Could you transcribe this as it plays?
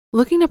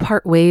Looking to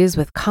part ways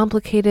with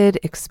complicated,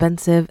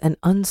 expensive, and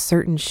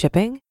uncertain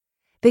shipping?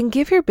 Then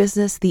give your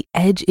business the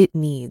edge it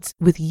needs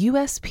with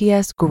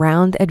USPS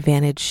Ground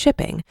Advantage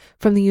shipping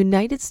from the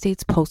United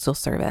States Postal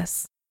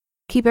Service.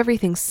 Keep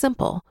everything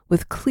simple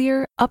with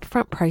clear,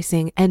 upfront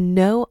pricing and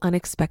no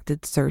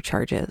unexpected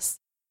surcharges.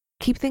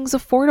 Keep things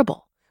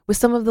affordable with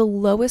some of the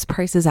lowest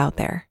prices out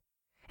there.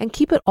 And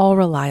keep it all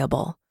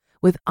reliable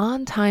with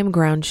on-time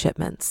ground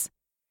shipments.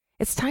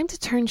 It's time to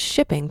turn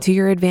shipping to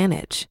your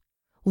advantage.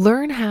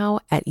 Learn how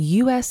at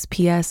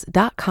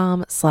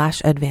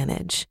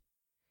USPS.com/advantage.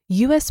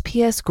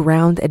 USPS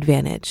Ground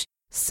Advantage.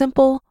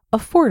 Simple,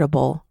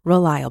 affordable,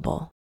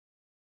 reliable.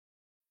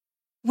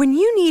 When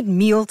you need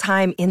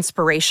mealtime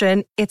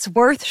inspiration, it's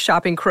worth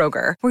shopping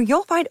Kroger, where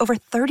you'll find over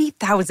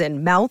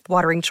 30,000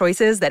 mouth-watering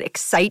choices that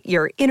excite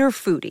your inner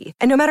foodie.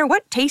 And no matter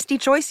what tasty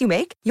choice you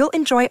make, you'll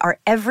enjoy our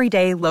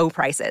everyday low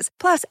prices,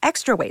 plus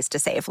extra ways to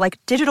save, like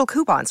digital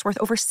coupons worth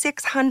over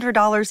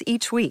 $600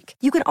 each week.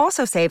 You can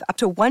also save up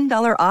to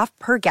 $1 off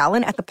per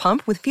gallon at the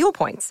pump with fuel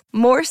points.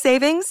 More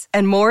savings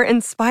and more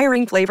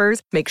inspiring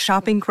flavors make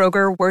shopping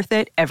Kroger worth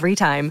it every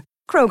time.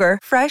 Kroger,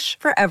 fresh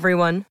for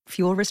everyone.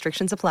 Fuel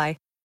restrictions apply.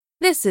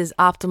 This is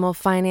Optimal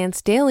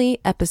Finance Daily,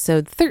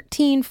 episode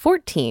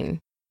 1314.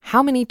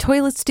 How Many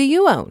Toilets Do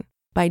You Own?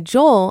 By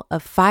Joel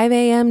of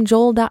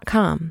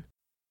 5amjoel.com.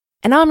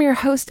 And I'm your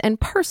host and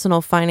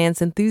personal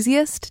finance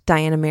enthusiast,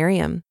 Diana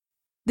Merriam.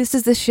 This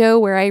is the show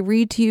where I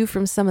read to you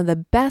from some of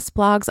the best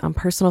blogs on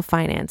personal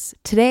finance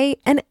today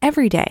and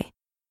every day.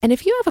 And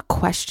if you have a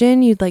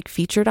question you'd like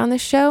featured on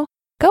this show,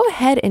 go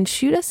ahead and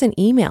shoot us an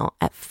email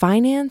at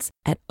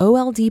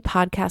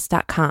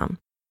finance@oldpodcast.com.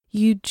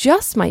 You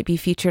just might be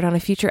featured on a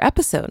future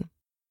episode.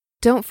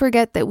 Don't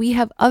forget that we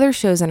have other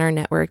shows in our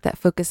network that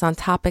focus on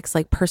topics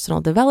like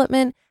personal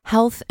development,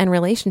 health, and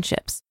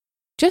relationships.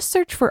 Just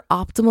search for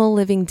Optimal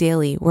Living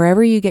Daily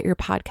wherever you get your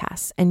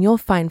podcasts, and you'll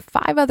find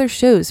 5 other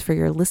shows for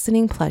your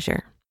listening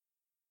pleasure.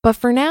 But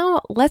for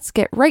now, let's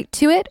get right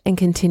to it and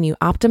continue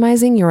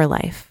optimizing your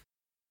life.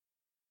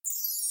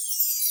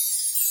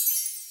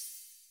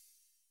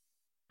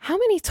 How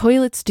Many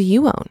Toilets Do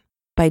You Own?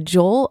 By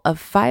Joel of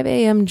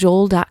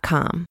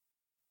 5amjoel.com.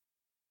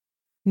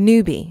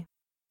 Newbie.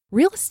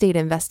 Real estate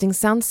investing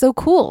sounds so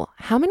cool.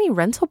 How many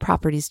rental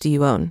properties do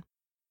you own?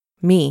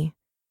 Me.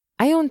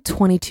 I own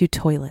 22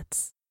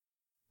 toilets.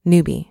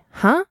 Newbie.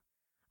 Huh?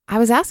 I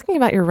was asking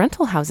about your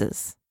rental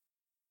houses.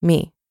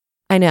 Me.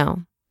 I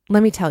know.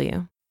 Let me tell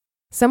you.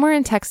 Somewhere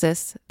in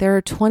Texas, there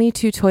are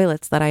 22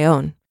 toilets that I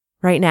own.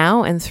 Right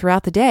now and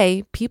throughout the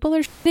day, people are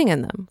shitting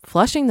in them,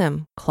 flushing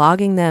them,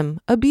 clogging them,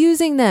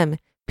 abusing them,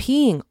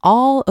 peeing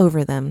all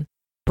over them,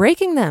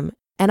 breaking them,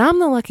 and I'm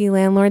the lucky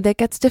landlord that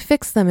gets to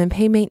fix them and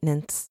pay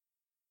maintenance.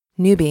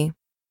 Newbie.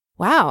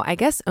 Wow, I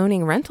guess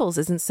owning rentals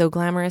isn't so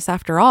glamorous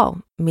after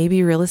all.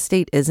 Maybe real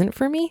estate isn't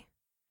for me?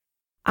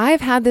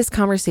 I've had this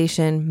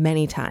conversation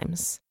many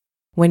times.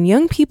 When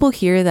young people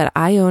hear that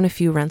I own a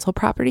few rental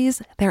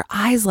properties, their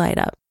eyes light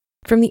up.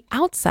 From the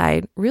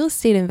outside, real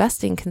estate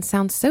investing can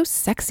sound so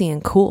sexy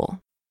and cool.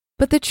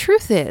 But the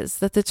truth is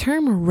that the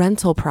term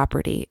rental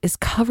property is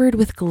covered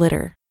with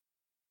glitter.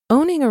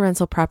 Owning a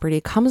rental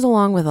property comes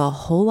along with a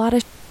whole lot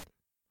of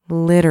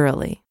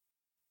literally.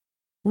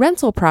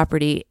 Rental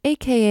property,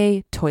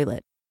 aka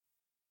toilet.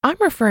 I'm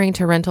referring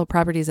to rental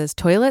properties as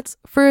toilets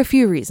for a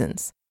few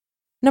reasons.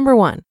 Number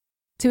 1,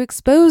 to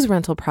expose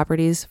rental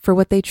properties for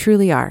what they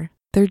truly are.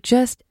 They're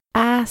just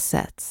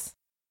assets.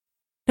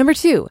 Number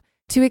 2,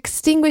 to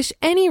extinguish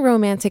any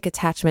romantic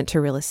attachment to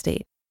real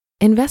estate.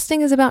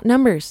 Investing is about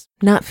numbers,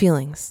 not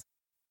feelings.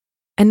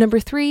 And number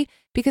 3,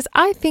 because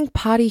I think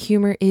potty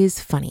humor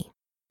is funny.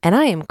 And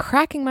I am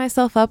cracking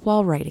myself up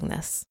while writing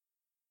this.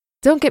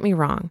 Don't get me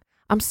wrong,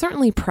 I'm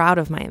certainly proud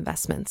of my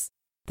investments.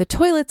 The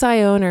toilets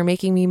I own are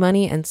making me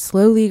money and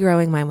slowly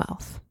growing my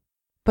wealth.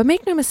 But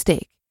make no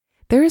mistake,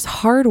 there is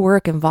hard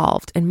work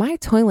involved, and my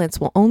toilets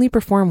will only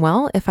perform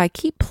well if I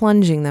keep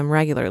plunging them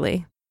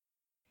regularly.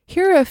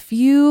 Here are a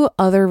few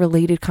other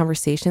related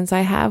conversations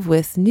I have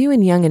with new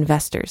and young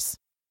investors.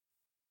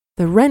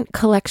 The rent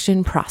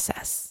collection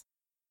process.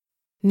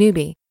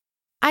 Newbie.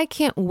 I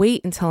can't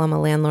wait until I'm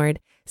a landlord.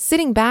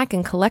 Sitting back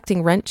and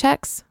collecting rent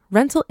checks,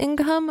 rental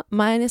income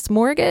minus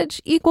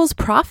mortgage equals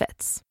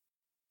profits.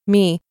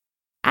 Me.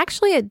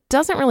 Actually, it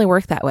doesn't really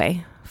work that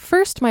way.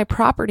 First, my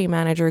property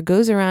manager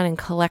goes around and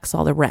collects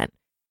all the rent.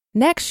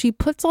 Next, she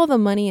puts all the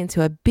money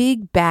into a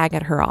big bag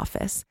at her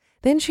office.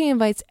 Then she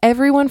invites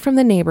everyone from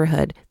the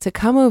neighborhood to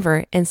come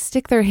over and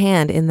stick their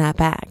hand in that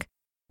bag.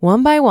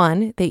 One by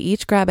one, they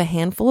each grab a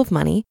handful of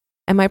money,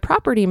 and my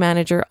property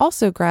manager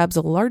also grabs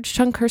a large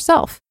chunk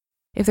herself.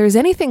 If there's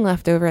anything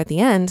left over at the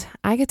end,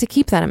 I get to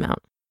keep that amount.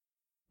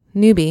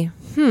 Newbie.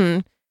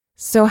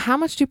 So how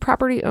much do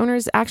property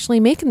owners actually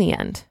make in the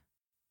end?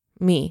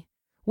 Me.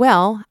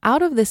 Well,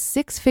 out of the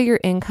 6-figure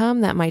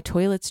income that my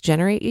toilets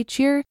generate each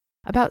year,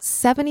 about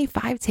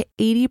 75 to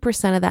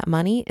 80% of that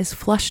money is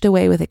flushed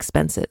away with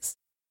expenses.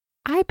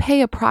 I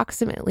pay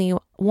approximately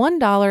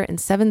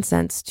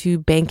 $1.07 to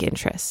bank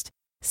interest,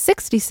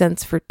 60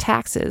 cents for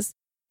taxes,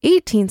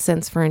 18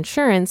 cents for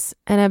insurance,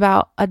 and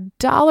about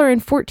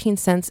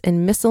 $1.14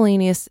 in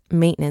miscellaneous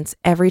maintenance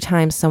every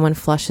time someone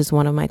flushes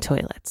one of my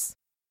toilets.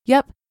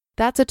 Yep,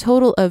 that's a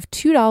total of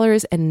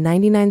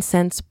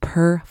 $2.99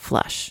 per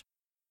flush.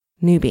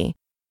 Newbie.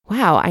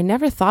 Wow, I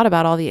never thought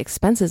about all the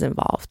expenses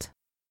involved.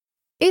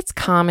 It's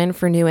common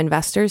for new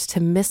investors to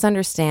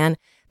misunderstand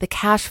the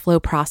cash flow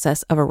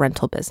process of a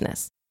rental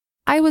business.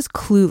 I was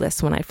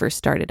clueless when I first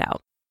started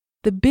out.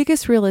 The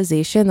biggest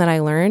realization that I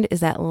learned is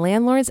that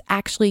landlords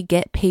actually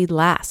get paid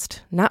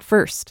last, not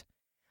first.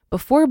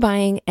 Before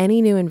buying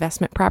any new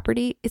investment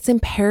property, it's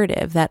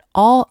imperative that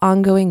all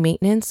ongoing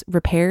maintenance,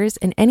 repairs,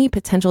 and any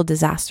potential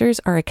disasters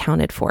are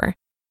accounted for.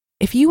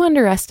 If you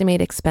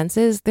underestimate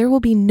expenses, there will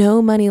be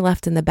no money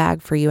left in the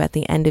bag for you at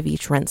the end of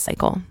each rent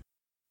cycle.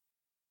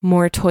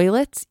 More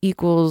toilets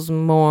equals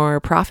more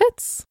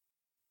profits?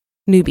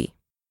 Newbie.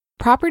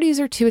 Properties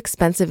are too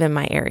expensive in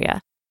my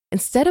area.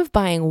 Instead of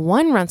buying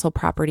one rental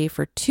property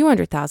for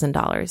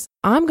 $200,000,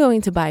 I'm going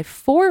to buy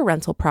 4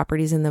 rental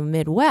properties in the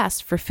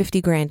Midwest for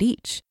 $50,000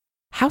 each.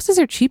 Houses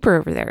are cheaper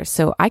over there,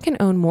 so I can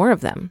own more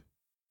of them.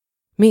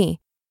 Me.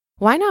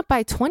 Why not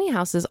buy 20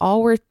 houses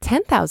all worth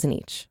 $10,000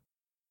 each?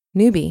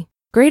 Newbie.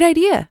 Great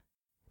idea.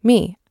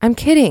 Me. I'm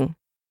kidding.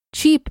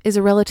 Cheap is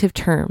a relative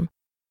term.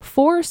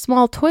 4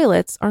 small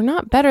toilets are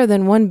not better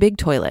than 1 big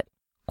toilet.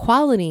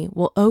 Quality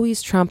will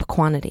always trump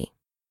quantity.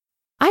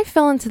 I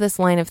fell into this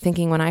line of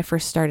thinking when I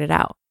first started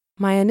out.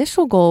 My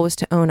initial goal was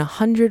to own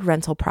 100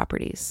 rental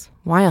properties.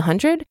 Why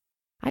 100?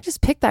 I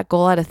just picked that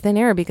goal out of thin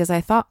air because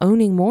I thought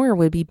owning more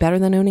would be better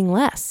than owning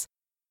less.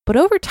 But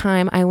over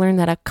time, I learned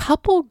that a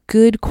couple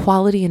good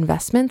quality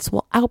investments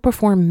will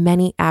outperform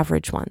many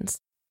average ones.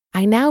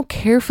 I now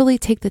carefully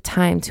take the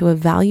time to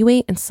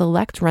evaluate and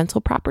select rental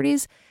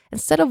properties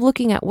instead of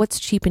looking at what's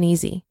cheap and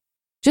easy.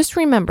 Just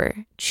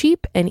remember,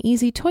 cheap and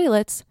easy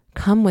toilets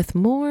come with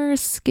more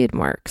skid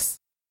marks.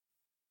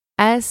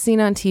 As seen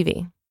on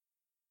TV.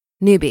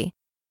 Newbie.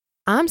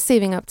 I'm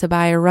saving up to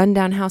buy a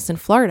rundown house in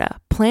Florida.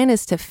 Plan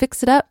is to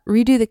fix it up,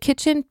 redo the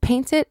kitchen,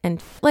 paint it,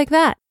 and like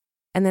that.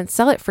 And then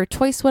sell it for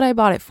twice what I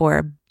bought it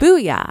for.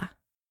 Booyah!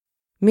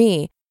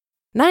 Me.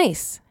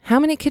 Nice. How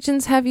many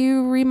kitchens have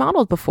you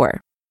remodeled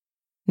before?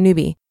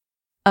 Newbie.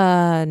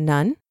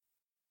 None.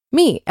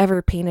 Me.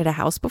 Ever painted a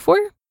house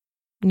before?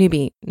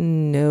 Newbie.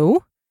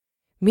 No.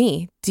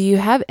 Me. Do you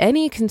have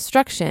any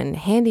construction,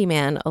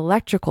 handyman,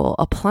 electrical,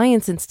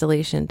 appliance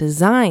installation,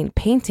 design,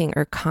 painting,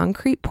 or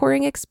concrete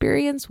pouring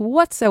experience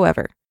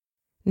whatsoever?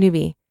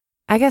 Newbie.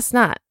 I guess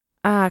not.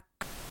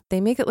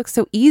 They make it look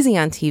so easy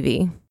on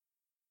TV.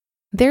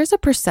 There's a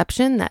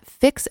perception that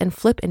fix and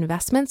flip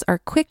investments are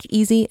quick,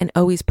 easy, and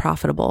always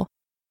profitable.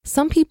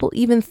 Some people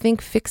even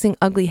think fixing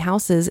ugly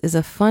houses is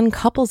a fun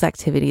couples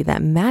activity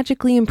that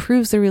magically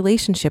improves their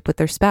relationship with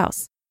their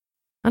spouse.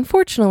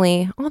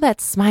 Unfortunately, all that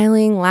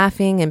smiling,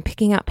 laughing, and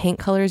picking out paint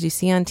colors you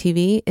see on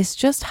TV is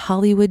just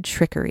Hollywood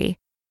trickery.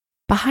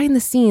 Behind the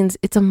scenes,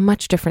 it's a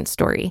much different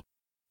story.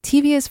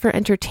 TV is for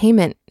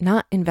entertainment,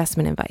 not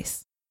investment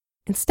advice.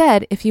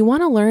 Instead, if you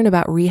want to learn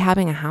about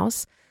rehabbing a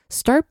house,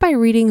 start by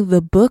reading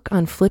the book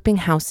on flipping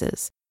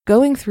houses,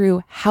 going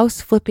through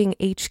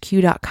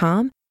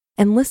houseflippinghq.com,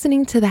 and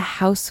listening to the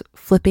House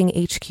Flipping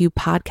HQ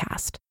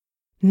podcast.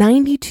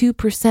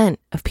 92%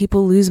 of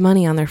people lose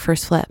money on their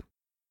first flip.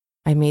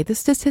 I made the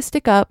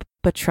statistic up,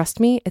 but trust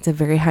me, it's a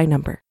very high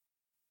number.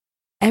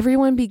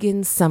 Everyone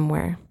begins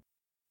somewhere.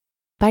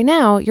 By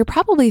now, you're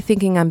probably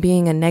thinking I'm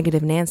being a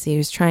negative Nancy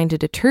who's trying to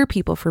deter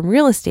people from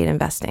real estate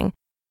investing.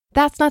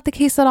 That's not the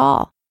case at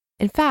all.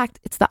 In fact,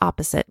 it's the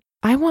opposite.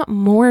 I want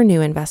more new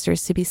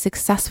investors to be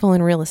successful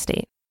in real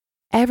estate.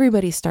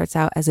 Everybody starts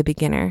out as a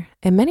beginner.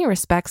 In many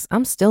respects,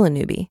 I'm still a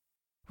newbie.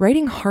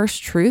 Writing harsh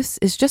truths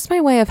is just my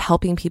way of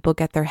helping people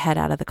get their head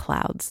out of the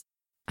clouds.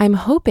 I'm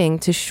hoping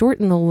to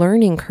shorten the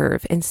learning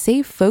curve and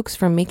save folks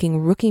from making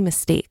rookie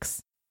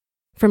mistakes.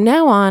 From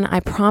now on, I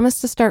promise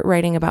to start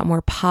writing about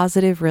more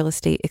positive real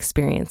estate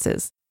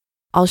experiences.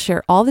 I'll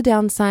share all the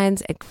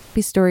downsides and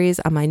creepy stories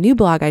on my new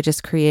blog I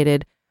just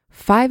created,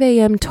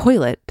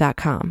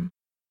 5amtoilet.com.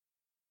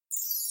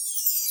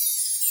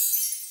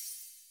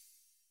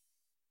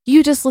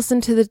 You just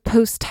listened to the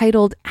post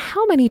titled,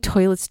 How Many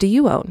Toilets Do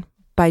You Own?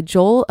 By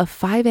Joel of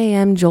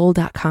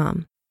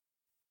 5amjoel.com.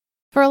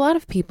 For a lot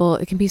of people,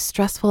 it can be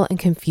stressful and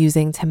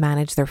confusing to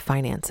manage their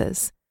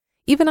finances.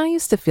 Even I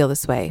used to feel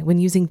this way when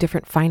using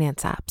different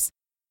finance apps.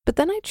 But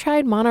then I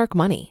tried Monarch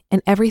Money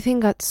and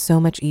everything got so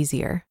much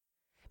easier.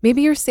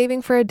 Maybe you're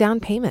saving for a down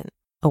payment,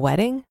 a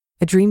wedding,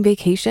 a dream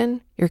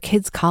vacation, your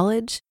kids'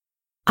 college.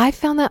 I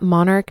found that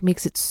Monarch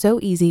makes it so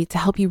easy to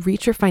help you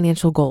reach your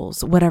financial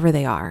goals, whatever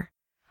they are.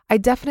 I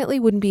definitely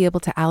wouldn't be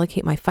able to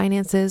allocate my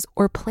finances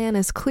or plan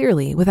as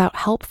clearly without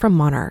help from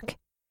Monarch.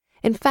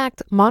 In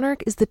fact,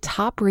 Monarch is the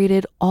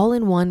top-rated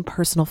all-in-one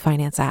personal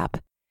finance app.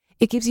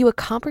 It gives you a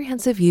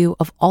comprehensive view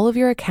of all of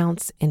your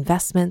accounts,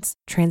 investments,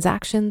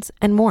 transactions,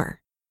 and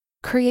more.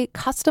 Create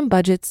custom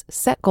budgets,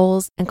 set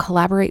goals, and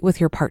collaborate with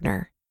your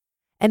partner.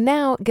 And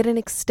now get an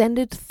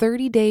extended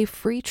 30-day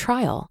free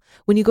trial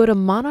when you go to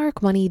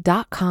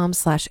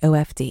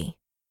monarchmoney.com/OFD.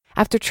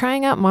 After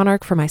trying out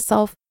Monarch for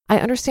myself, I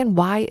understand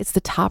why it's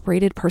the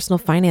top-rated personal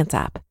finance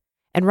app.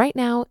 And right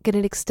now, get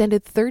an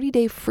extended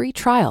 30-day free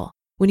trial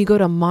when you go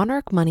to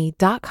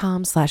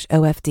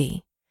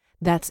monarchmoney.com/OFD.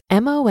 That's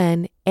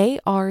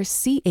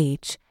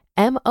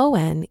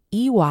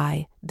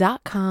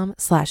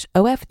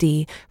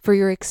monarchmoney.com/OFD for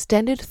your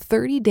extended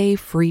 30-day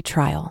free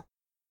trial.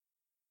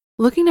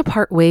 Looking to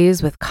part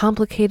ways with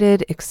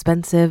complicated,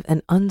 expensive,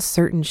 and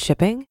uncertain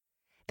shipping?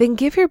 Then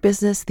give your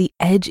business the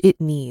edge it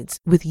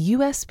needs with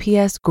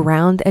USPS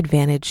Ground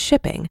Advantage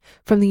shipping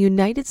from the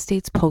United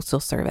States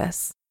Postal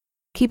Service.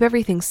 Keep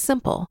everything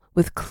simple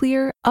with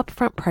clear,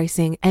 upfront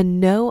pricing and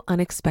no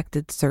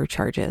unexpected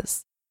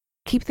surcharges.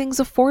 Keep things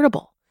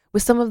affordable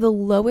with some of the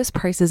lowest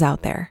prices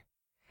out there.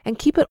 And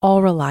keep it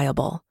all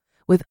reliable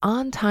with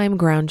on-time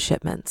ground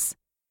shipments.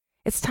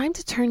 It's time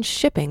to turn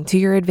shipping to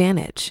your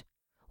advantage.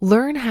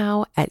 Learn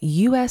how at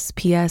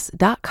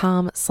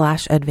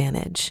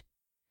USPS.com/advantage.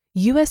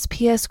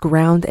 USPS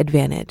Ground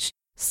Advantage.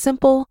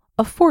 Simple,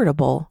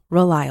 affordable,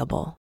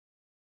 reliable.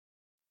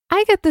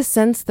 I get the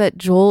sense that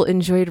Joel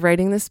enjoyed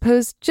writing this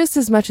post just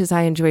as much as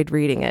I enjoyed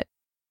reading it.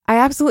 I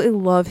absolutely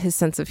love his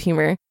sense of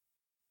humor.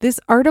 This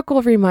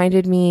article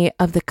reminded me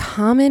of the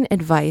common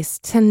advice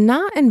to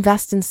not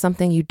invest in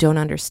something you don't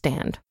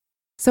understand.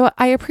 So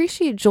I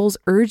appreciate Joel's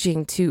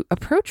urging to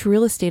approach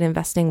real estate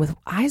investing with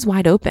eyes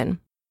wide open.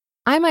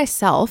 I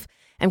myself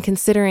am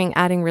considering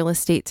adding real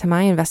estate to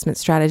my investment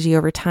strategy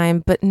over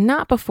time, but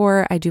not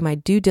before I do my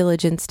due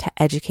diligence to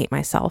educate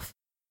myself.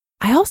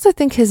 I also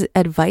think his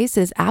advice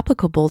is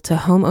applicable to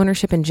home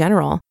ownership in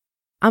general.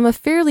 I'm a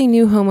fairly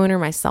new homeowner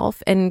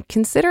myself, and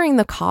considering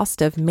the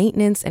cost of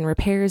maintenance and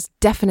repairs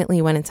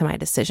definitely went into my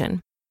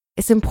decision.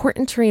 It's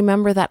important to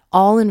remember that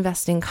all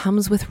investing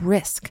comes with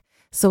risk,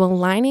 so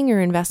aligning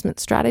your investment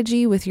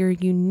strategy with your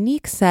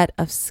unique set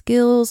of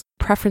skills,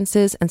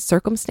 preferences, and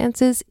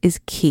circumstances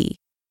is key.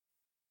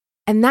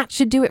 And that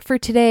should do it for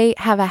today.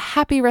 Have a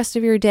happy rest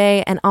of your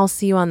day, and I'll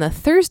see you on the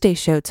Thursday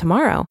show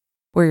tomorrow,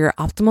 where your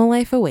optimal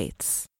life awaits.